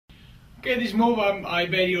Okay, this move, I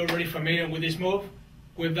bet you're already familiar with this move.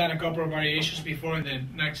 We've done a couple of variations before in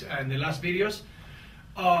the last videos.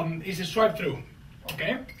 It's a swipe through,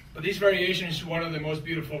 okay? But this variation is one of the most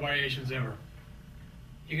beautiful variations ever.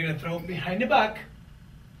 You're gonna throw behind the back,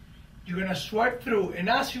 you're gonna swipe through, and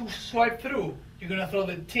as you swipe through, you're gonna throw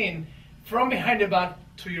the tin from behind the back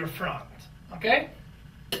to your front, okay?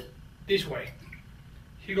 This way.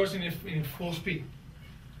 He goes in full speed.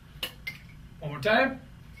 One more time.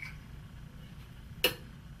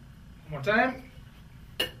 One more time.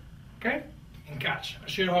 Okay? And catch. I'll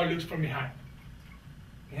show you how it looks from behind.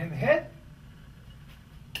 Behind the head.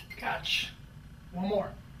 Catch. One more.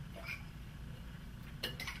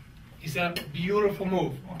 It's a beautiful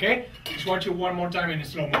move, okay? Just watch it one more time in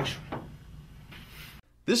slow motion.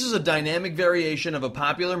 This is a dynamic variation of a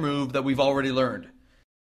popular move that we've already learned.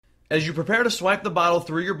 As you prepare to swipe the bottle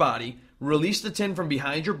through your body, release the tin from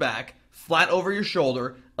behind your back, flat over your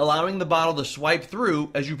shoulder, allowing the bottle to swipe through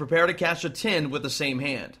as you prepare to catch the tin with the same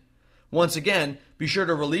hand. Once again, be sure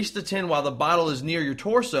to release the tin while the bottle is near your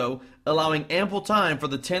torso, allowing ample time for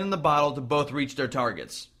the tin and the bottle to both reach their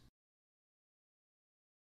targets.